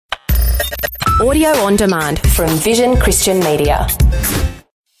Audio on demand from Vision Christian Media.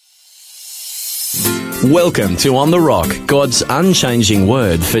 Welcome to On the Rock, God's unchanging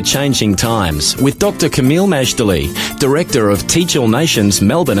word for changing times, with Dr. Camille Majdali, Director of Teach All Nations,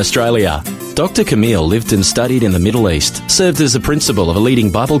 Melbourne, Australia. Dr. Camille lived and studied in the Middle East, served as a principal of a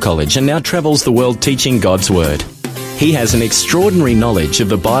leading Bible college, and now travels the world teaching God's Word. He has an extraordinary knowledge of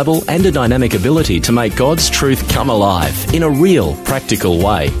the Bible and a dynamic ability to make God's truth come alive in a real, practical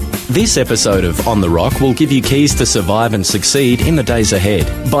way. This episode of On the Rock will give you keys to survive and succeed in the days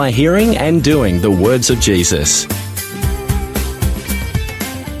ahead by hearing and doing the words of Jesus.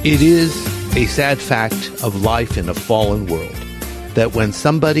 It is a sad fact of life in a fallen world that when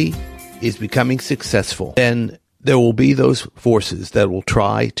somebody is becoming successful, then there will be those forces that will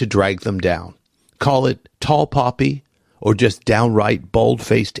try to drag them down. Call it tall poppy or just downright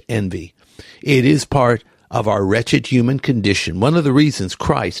bald-faced envy. It is part of our wretched human condition, one of the reasons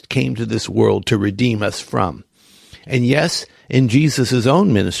Christ came to this world to redeem us from. And yes, in Jesus'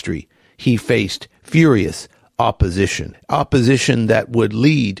 own ministry, he faced furious opposition that would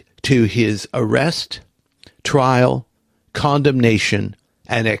lead to his arrest, trial, condemnation,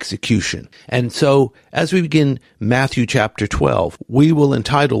 and execution. And so, as we begin Matthew chapter 12, we will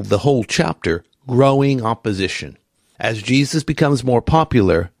entitle the whole chapter, Growing Opposition. As Jesus becomes more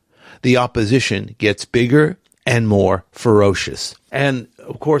popular, the opposition gets bigger and more ferocious. And,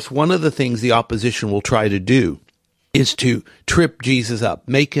 of course, one of the things the opposition will try to do is to trip Jesus up,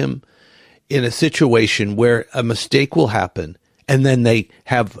 make him in a situation where a mistake will happen, and then they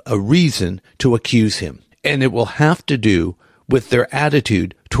have a reason to accuse him. And it will have to do with their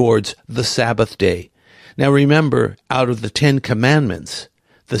attitude towards the Sabbath day. Now, remember, out of the 10 Commandments,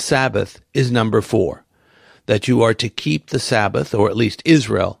 the Sabbath is number 4. That you are to keep the Sabbath, or at least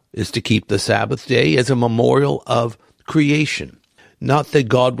Israel is to keep the Sabbath day as a memorial of creation. Not that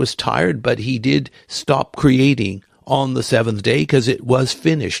God was tired, but he did stop creating on the seventh day because it was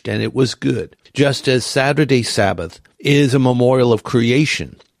finished and it was good. Just as Saturday Sabbath is a memorial of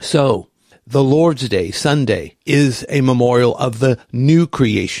creation, so the Lord's Day, Sunday, is a memorial of the new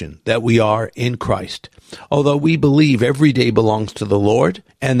creation that we are in Christ. Although we believe every day belongs to the Lord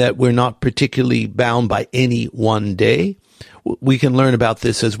and that we're not particularly bound by any one day, we can learn about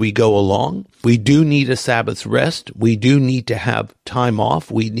this as we go along. We do need a Sabbath's rest. We do need to have time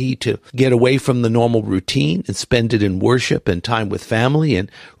off. We need to get away from the normal routine and spend it in worship and time with family and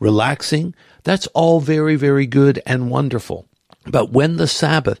relaxing. That's all very, very good and wonderful. But when the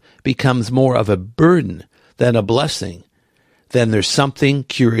Sabbath becomes more of a burden than a blessing, then there's something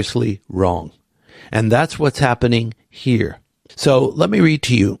curiously wrong. And that's what's happening here. So let me read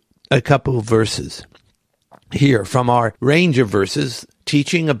to you a couple of verses here from our range of verses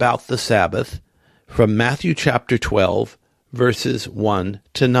teaching about the Sabbath from Matthew chapter 12, verses 1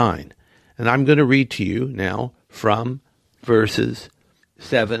 to 9. And I'm going to read to you now from verses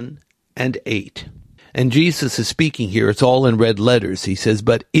 7 and 8. And Jesus is speaking here. It's all in red letters. He says,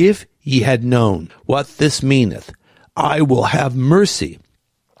 "But if ye had known what this meaneth, I will have mercy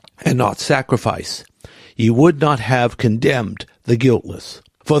and not sacrifice, ye would not have condemned the guiltless.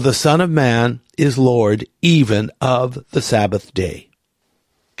 For the Son of Man is Lord even of the Sabbath day."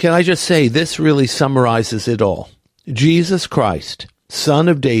 Can I just say, this really summarizes it all. Jesus Christ, Son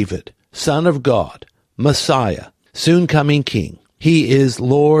of David, Son of God, Messiah, soon-coming King. He is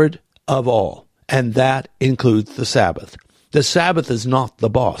Lord of all, and that includes the Sabbath. The Sabbath is not the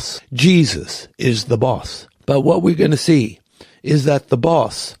boss. Jesus is the boss. But what we're going to see is that the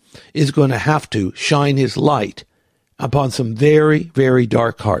boss is going to have to shine his light upon some very, very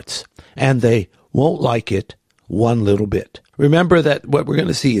dark hearts, and they won't like it one little bit. Remember that what we're going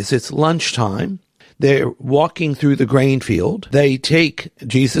to see is it's lunchtime. They're walking through the grain field. They take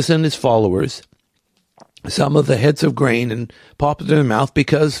Jesus and his followers some of the heads of grain and pop it in their mouth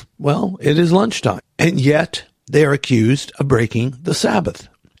because, well, it is lunchtime. And yet they are accused of breaking the Sabbath.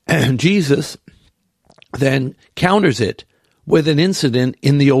 And Jesus then counters it with an incident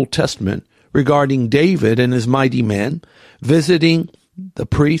in the Old Testament regarding David and his mighty men visiting the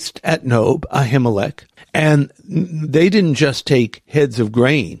priest at Nob, Ahimelech, and they didn't just take heads of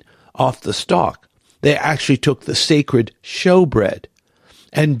grain off the stalk. They actually took the sacred showbread,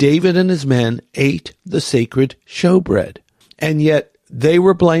 and David and his men ate the sacred showbread. And yet they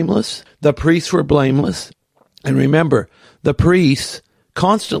were blameless, the priests were blameless, and remember, the priests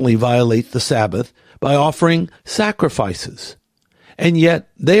constantly violate the Sabbath by offering sacrifices. And yet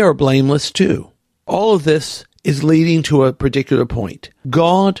they are blameless too. All of this is leading to a particular point.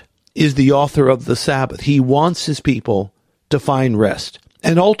 God is the author of the Sabbath. He wants his people to find rest.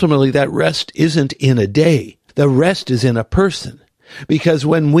 And ultimately that rest isn't in a day. The rest is in a person. Because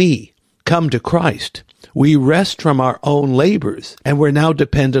when we come to Christ, we rest from our own labors, and we're now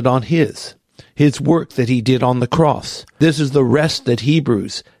dependent on His work that He did on the cross. This is the rest that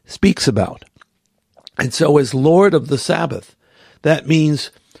Hebrews speaks about. And so as Lord of the Sabbath, that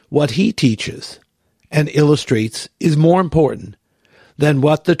means what He teaches and illustrates is more important than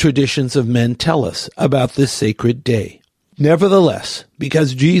what the traditions of men tell us about this sacred day. Nevertheless,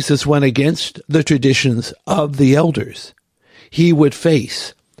 because Jesus went against the traditions of the elders, He would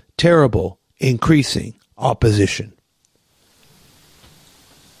face terrible, increasing opposition.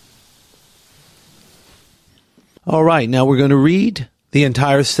 All right, now we're going to read the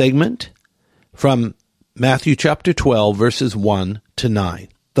entire segment from Matthew chapter 12, verses 1 to 9.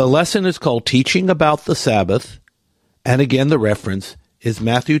 The lesson is called Teaching About the Sabbath, and again the reference is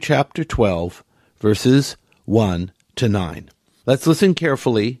Matthew chapter 12, verses 1 to 9. Let's listen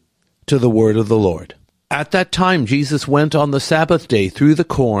carefully to the word of the Lord. At that time Jesus went on the Sabbath day through the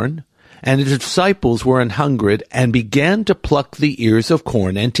corn, and his disciples were an hungered, and began to pluck the ears of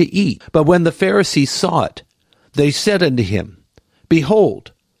corn and to eat. But when the Pharisees saw it, they said unto him,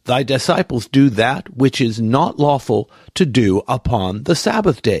 Behold, thy disciples do that which is not lawful to do upon the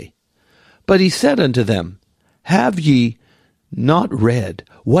Sabbath day. But he said unto them, Have ye not read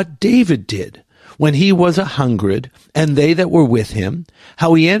what David did when he was a hungered, and they that were with him,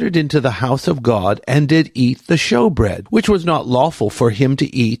 how he entered into the house of God, and did eat the showbread, which was not lawful for him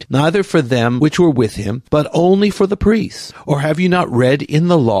to eat, neither for them which were with him, but only for the priests? Or have you not read in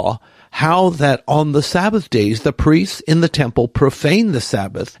the law how that on the Sabbath days the priests in the temple profane the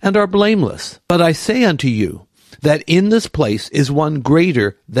Sabbath, and are blameless? But I say unto you, that in this place is one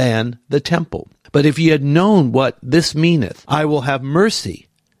greater than the temple. But if ye had known what this meaneth, I will have mercy,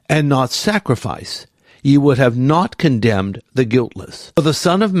 and not sacrifice, ye would have not condemned the guiltless. For the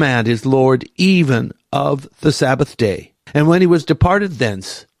Son of Man is Lord even of the Sabbath day. And when he was departed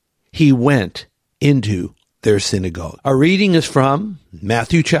thence, he went into their synagogue. Our reading is from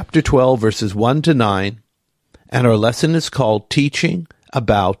Matthew chapter 12, verses 1 to 9, and our lesson is called Teaching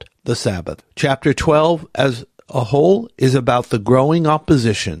About the Sabbath. Chapter 12 as a whole is about the growing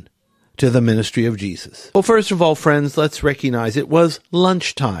opposition to the ministry of Jesus. Well, first of all, friends, let's recognize it was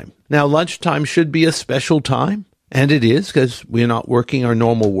lunchtime. Now, lunchtime should be a special time, and it is, because we're not working our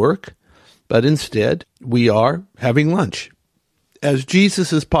normal work, but instead we are having lunch. As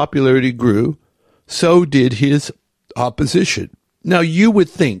Jesus' popularity grew, so did his opposition. Now, you would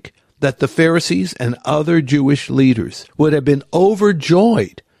think that the Pharisees and other Jewish leaders would have been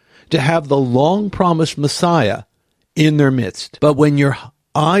overjoyed to have the long-promised Messiah in their midst. But when your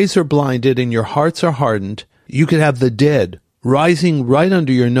eyes are blinded and your hearts are hardened, you could have the dead rising right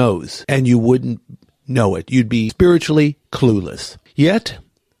under your nose, and you wouldn't know it. You'd be spiritually clueless. Yet,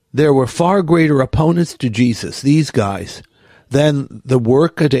 there were far greater opponents to Jesus, these guys, than the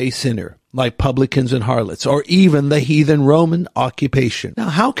work-a-day sinner, like publicans and harlots, or even the heathen Roman occupation. Now,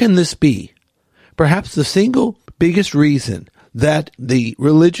 how can this be? Perhaps the single biggest reason that the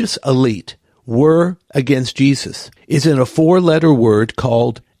religious elite were against Jesus is in a four-letter word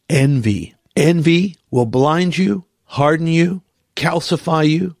called envy. Envy will blind you, harden you, calcify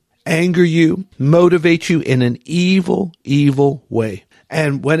you, anger you, motivate you in an evil, evil way.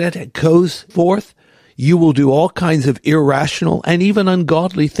 And when it goes forth, you will do all kinds of irrational and even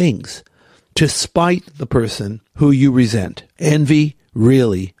ungodly things to spite the person who you resent. Envy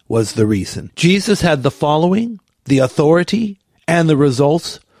really was the reason. Jesus had the following, the authority, and the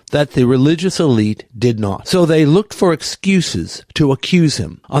results that the religious elite did not. So they looked for excuses to accuse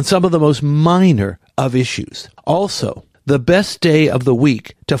him on some of the most minor of issues. Also, the best day of the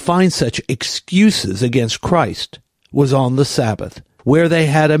week to find such excuses against Christ was on the Sabbath, where they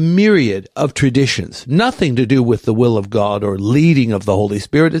had a myriad of traditions, nothing to do with the will of God or leading of the Holy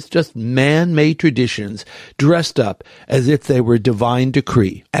Spirit. It's just man-made traditions dressed up as if they were divine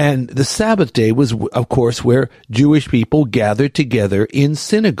decree. And the Sabbath day was, of course, where Jewish people gathered together in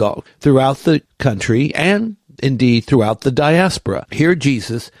synagogue throughout the country and indeed throughout the diaspora. Here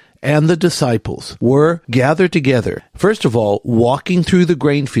Jesus and the disciples were gathered together, first of all, walking through the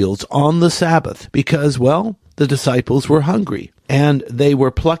grain fields on the Sabbath because, well, the disciples were hungry. And they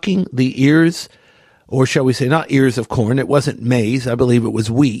were plucking the ears, or shall we say not ears of corn, it wasn't maize, I believe it was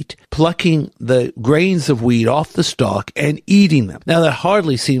wheat, plucking the grains of wheat off the stalk and eating them. Now that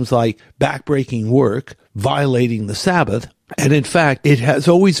hardly seems like backbreaking work, violating the Sabbath. And in fact, it has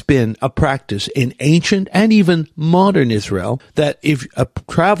always been a practice in ancient and even modern Israel that if a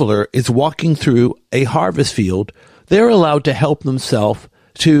traveler is walking through a harvest field, they're allowed to help themselves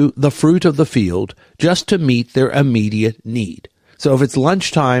to the fruit of the field just to meet their immediate need. So if it's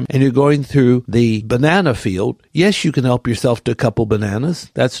lunchtime and you're going through the banana field, yes, you can help yourself to a couple bananas.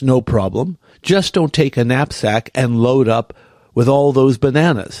 That's no problem. Just don't take a knapsack and load up with all those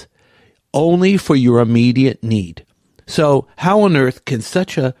bananas. Only for your immediate need. So how on earth can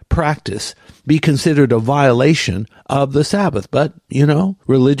such a practice be considered a violation of the Sabbath? But,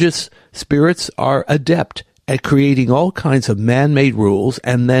 religious spirits are adept at creating all kinds of man-made rules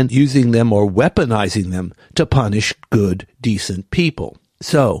and then using them or weaponizing them to punish good, decent people.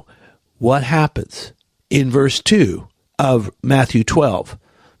 So what happens? In verse 2 of Matthew 12,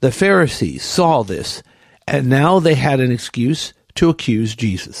 the Pharisees saw this, and now they had an excuse to accuse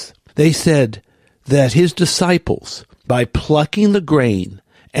Jesus. They said that his disciples, by plucking the grain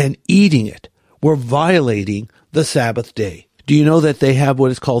and eating it, were violating the Sabbath day. Do you know that they have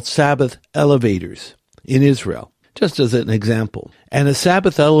what is called Sabbath elevators in Israel? Just as an example. And a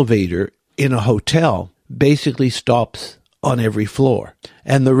Sabbath elevator in a hotel basically stops on every floor.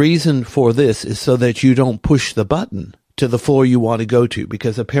 And the reason for this is so that you don't push the button to the floor you want to go to,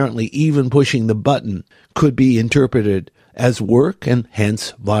 because apparently even pushing the button could be interpreted as work and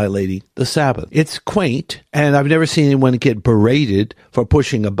hence violating the Sabbath. It's quaint, and I've never seen anyone get berated for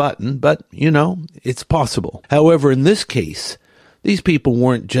pushing a button, but, it's possible. However, in this case, these people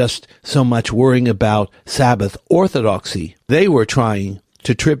weren't just so much worrying about Sabbath orthodoxy. They were trying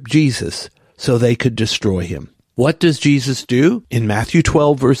to trip Jesus so they could destroy him. What does Jesus do? In Matthew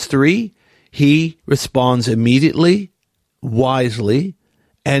 12, verse 3, he responds immediately, wisely,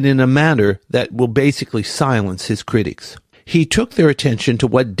 and in a manner that will basically silence his critics. He took their attention to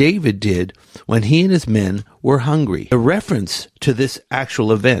what David did when he and his men were hungry. The reference to this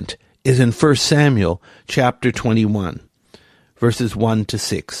actual event is in 1 Samuel chapter 21, verses 1 to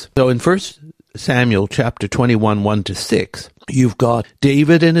 6. So in 1 Samuel chapter 21, 1 to 6, you've got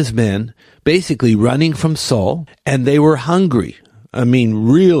David and his men basically running from Saul, and they were hungry. I mean,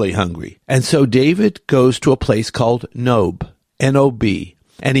 really hungry. And so David goes to a place called Nob, N-O-B,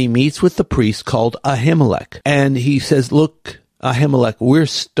 and he meets with the priest called Ahimelech. And he says, look, Ahimelech, we're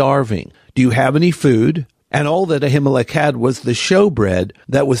starving. Do you have any food? And all that Ahimelech had was the showbread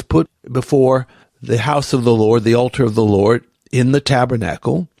that was put before the house of the Lord, the altar of the Lord, in the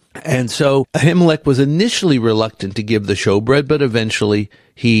tabernacle. And so Ahimelech was initially reluctant to give the showbread, but eventually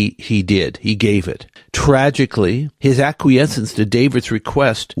he did. He gave it. Tragically, his acquiescence to David's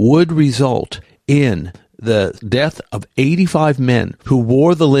request would result in the death of 85 men who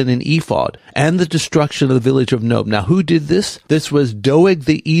wore the linen ephod and the destruction of the village of Nob. Now, who did this? This was Doeg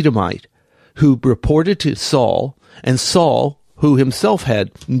the Edomite, who reported to Saul, and Saul, who himself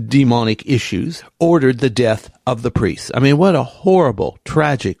had demonic issues, ordered the death of the priests. I mean, what a horrible,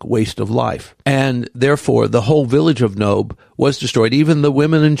 tragic waste of life. And therefore, the whole village of Nob was destroyed. Even the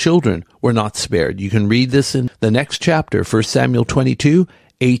women and children were not spared. You can read this in the next chapter, 1 Samuel 22,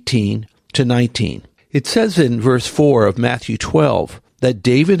 18 to 19. It says in verse 4 of Matthew 12 that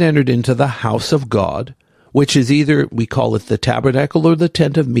David entered into the house of God, which is either, we call it the tabernacle or the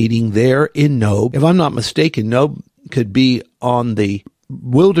tent of meeting there in Nob. If I'm not mistaken, Nob could be on the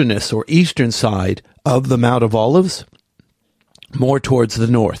wilderness or eastern side of the Mount of Olives, more towards the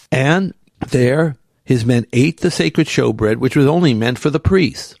north. And there his men ate the sacred showbread, which was only meant for the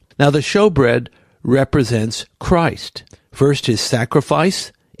priests. Now the showbread represents Christ. First his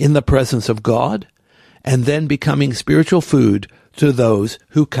sacrifice in the presence of God, and then becoming spiritual food to those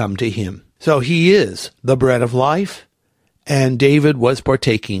who come to him. So he is the bread of life, and David was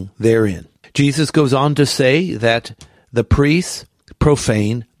partaking therein. Jesus goes on to say that the priests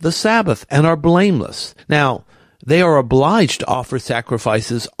profane the Sabbath and are blameless. Now, they are obliged to offer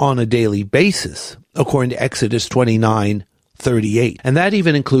sacrifices on a daily basis, according to Exodus 29:38. And that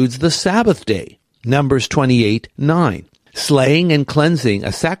even includes the Sabbath day, Numbers 28:9. Slaying and cleansing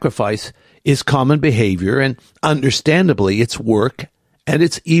a sacrifice is common behavior, and understandably it's work, and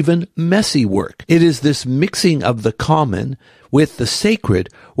it's even messy work. It is this mixing of the common with the sacred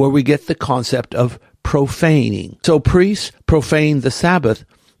where we get the concept of profaning. So priests profane the Sabbath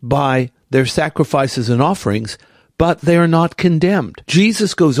by their sacrifices and offerings, but they are not condemned.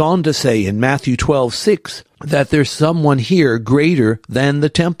 Jesus goes on to say in Matthew 12:6 that there's someone here greater than the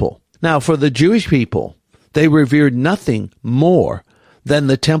temple. Now, for the Jewish people, they revered nothing more than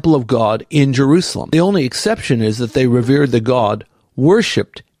the temple of God in Jerusalem. The only exception is that they revered the God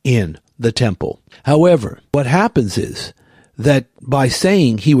worshipped in the temple. However, what happens is that by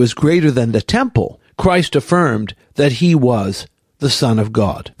saying he was greater than the temple, Christ affirmed that he was the Son of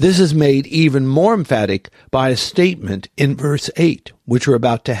God. This is made even more emphatic by a statement in verse 8, which we're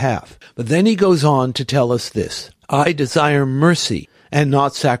about to have. But then he goes on to tell us this: I desire mercy and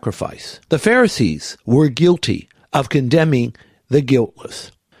not sacrifice. The Pharisees were guilty of condemning the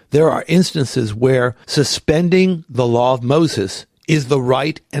guiltless. There are instances where suspending the law of Moses is the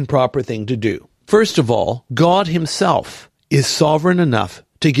right and proper thing to do. First of all, God himself is sovereign enough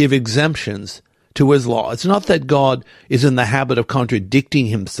to give exemptions to his law. It's not that God is in the habit of contradicting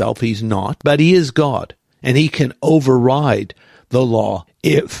himself. He's not. But he is God, and he can override the law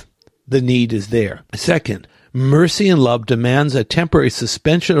if the need is there. Second, mercy and love demands a temporary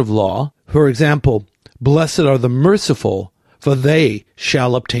suspension of law. For example, blessed are the merciful, for they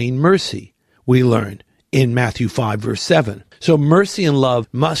shall obtain mercy, we learn in Matthew 5, verse 7. So mercy and love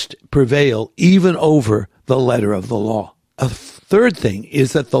must prevail even over the letter of the law. A third thing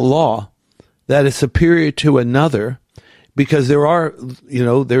is that the law that is superior to another, because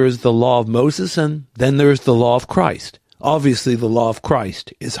there is the law of Moses and then there's the law of Christ. Obviously, the law of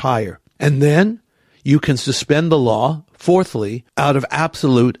Christ is higher. And then you can suspend the law, fourthly, out of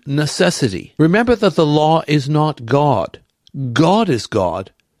absolute necessity. Remember that the law is not God. God is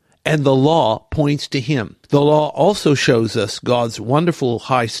God, and the law points to him. The law also shows us God's wonderful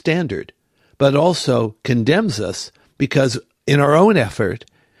high standard, but also condemns us because in our own effort,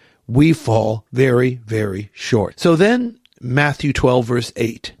 we fall very, very short. So then, Matthew 12, verse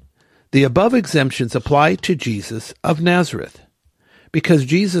 8. The above exemptions apply to Jesus of Nazareth, because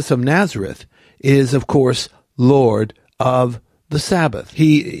Jesus of Nazareth is, of course, Lord of the Sabbath.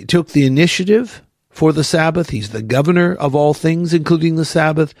 He took the initiative for the Sabbath. He's the governor of all things, including the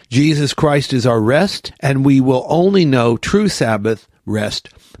Sabbath. Jesus Christ is our rest, and we will only know true Sabbath rest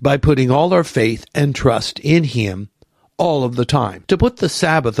by putting all our faith and trust in him all of the time. To put the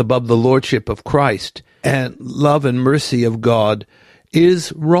Sabbath above the lordship of Christ and love and mercy of God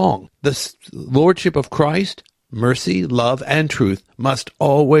is wrong. The lordship of Christ, mercy, love, and truth must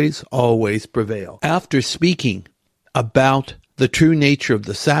always, always prevail. After speaking about the true nature of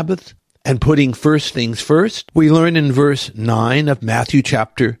the Sabbath and putting first things first, we learn in verse 9 of Matthew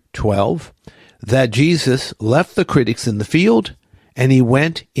chapter 12 that Jesus left the critics in the field and he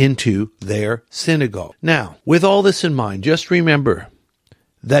went into their synagogue. Now, with all this in mind, just remember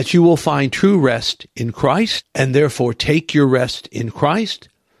that you will find true rest in Christ, and therefore take your rest in Christ,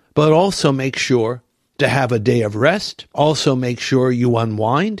 but also make sure to have a day of rest. Also make sure you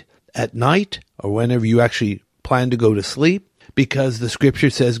unwind at night or whenever you actually plan to go to sleep, because the scripture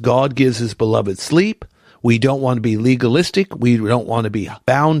says God gives his beloved sleep. We don't want to be legalistic. We don't want to be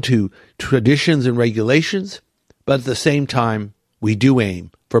bound to traditions and regulations, but at the same time, we do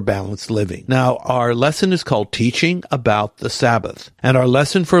aim for balanced living. Now, our lesson is called Teaching About the Sabbath. And our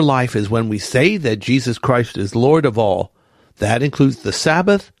lesson for life is when we say that Jesus Christ is Lord of all, that includes the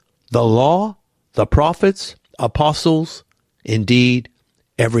Sabbath, the law, the prophets, apostles, indeed,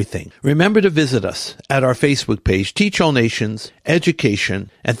 everything. Remember to visit us at our Facebook page, Teach All Nations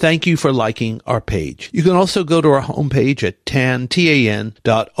Education, and thank you for liking our page. You can also go to our homepage at tan.org.au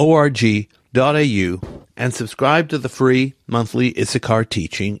and subscribe to the free monthly Issachar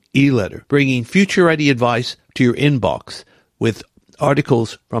Teaching e-letter, bringing future-ready advice to your inbox with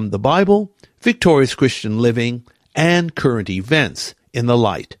articles from the Bible, victorious Christian living, and current events in the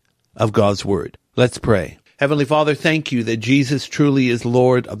light of God's Word. Let's pray. Heavenly Father, thank you that Jesus truly is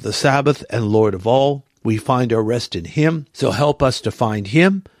Lord of the Sabbath and Lord of all. We find our rest in him, so help us to find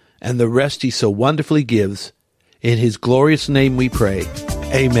him and the rest he so wonderfully gives. In his glorious name we pray.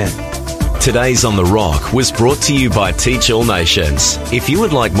 Amen. Today's On the Rock was brought to you by Teach All Nations. If you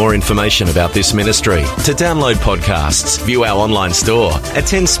would like more information about this ministry, to download podcasts, view our online store,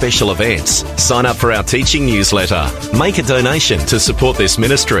 attend special events, sign up for our teaching newsletter, make a donation to support this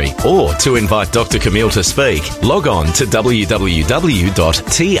ministry, or to invite Dr. Camille to speak, log on to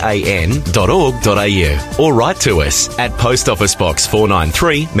www.tan.org.au or write to us at Post Office Box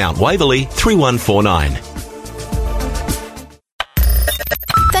 493, Mount Waverley 3149.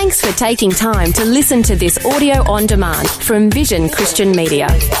 Thanks for taking time to listen to this audio on demand from Vision Christian Media.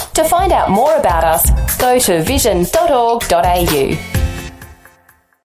 To find out more about us, go to vision.org.au.